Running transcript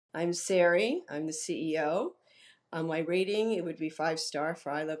I'm Sari. I'm the CEO. My rating, it would be 5 star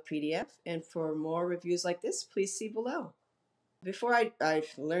for iLovePDF. And for more reviews like this, please see below. Before I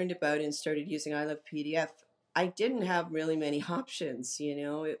learned about and started using iLovePDF, I didn't have really many options.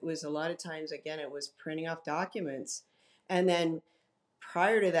 It was a lot of times, again, it was printing off documents. And then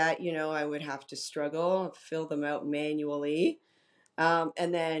prior to that, I would have to struggle, fill them out manually,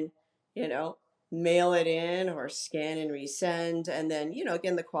 and then, you know, mail it in or scan and resend. And then,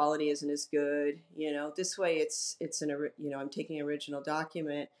 again, the quality isn't as good. This way I'm taking an original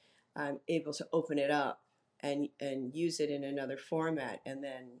document, I'm able to open it up and use it in another format, and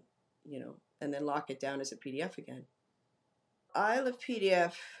then lock it down as a PDF again. I love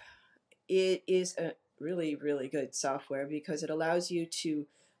PDF. It is a really, really good software because it allows you to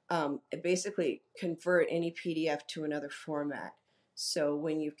basically convert any PDF to another format. So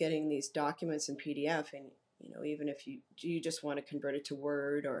when you're getting these documents in PDF, and even if you just want to convert it to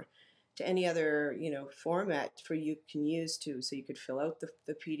Word or to any other format for you can use to, so you could fill out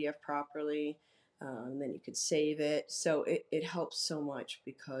the PDF properly, and then you could save it. So it helps so much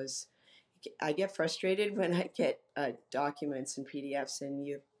because I get frustrated when I get documents and PDFs and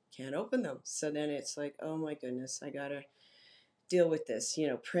you can't open them. So then it's like, oh my goodness, I gotta deal with this.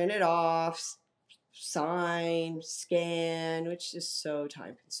 Print it off, sign, scan, which is so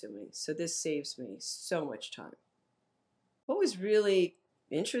time consuming. So this saves me so much time. What was really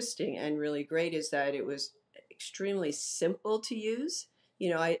interesting and really great is that it was extremely simple to use.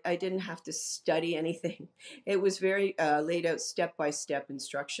 I didn't have to study anything. It was very laid out step-by-step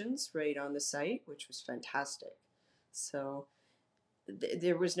instructions right on the site, which was fantastic. So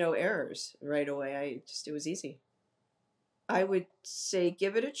there was no errors right away. It was easy. I would say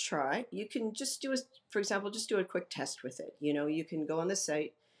give it a try. You can just for example, just do a quick test with it. You can go on the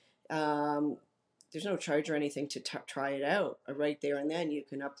site. Um, there's no charge or anything to try it out. Right there and then you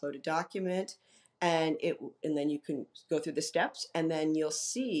can upload a document, and then you can go through the steps, and then you'll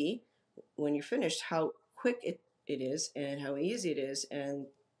see when you're finished how quick it is and how easy it is, and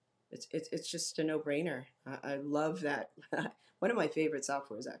it's just a no-brainer. I love that. One of my favorite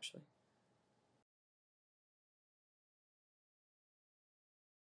softwares, actually.